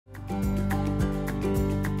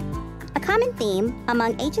common theme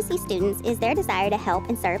among HSC students is their desire to help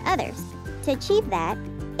and serve others. To achieve that,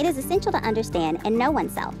 it is essential to understand and know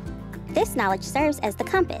oneself. This knowledge serves as the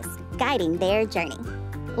compass, guiding their journey.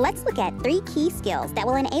 Let's look at 3 key skills that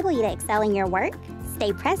will enable you to excel in your work,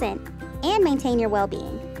 stay present, and maintain your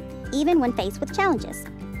well-being, even when faced with challenges.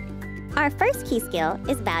 Our first key skill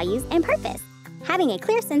is values and purpose. Having a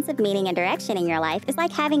clear sense of meaning and direction in your life is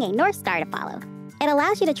like having a North Star to follow. It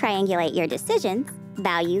allows you to triangulate your decisions,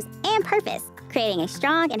 values, and purpose, creating a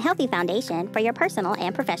strong and healthy foundation for your personal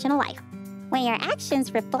and professional life. When your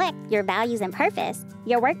actions reflect your values and purpose,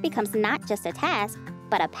 your work becomes not just a task,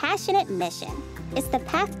 but a passionate mission. It's the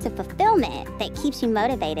path to fulfillment that keeps you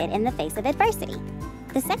motivated in the face of adversity.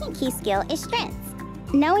 The second key skill is strengths.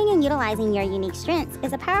 Knowing and utilizing your unique strengths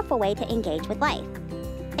is a powerful way to engage with life.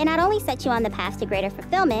 It not only sets you on the path to greater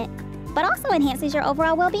fulfillment, but also enhances your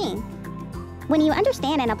overall well-being. When you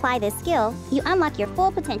understand and apply this skill, you unlock your full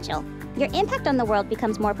potential. Your impact on the world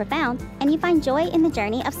becomes more profound, and you find joy in the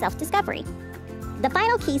journey of self-discovery. The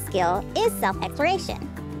final key skill is self-exploration.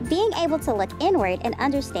 Being able to look inward and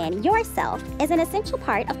understand yourself is an essential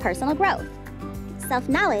part of personal growth.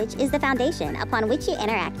 Self-knowledge is the foundation upon which you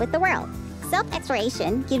interact with the world.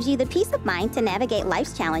 Self-exploration gives you the peace of mind to navigate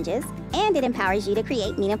life's challenges, and it empowers you to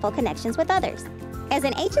create meaningful connections with others. As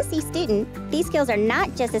an HSC student, these skills are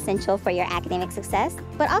not just essential for your academic success,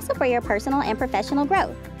 but also for your personal and professional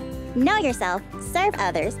growth. Know yourself, serve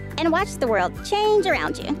others, and watch the world change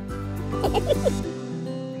around you.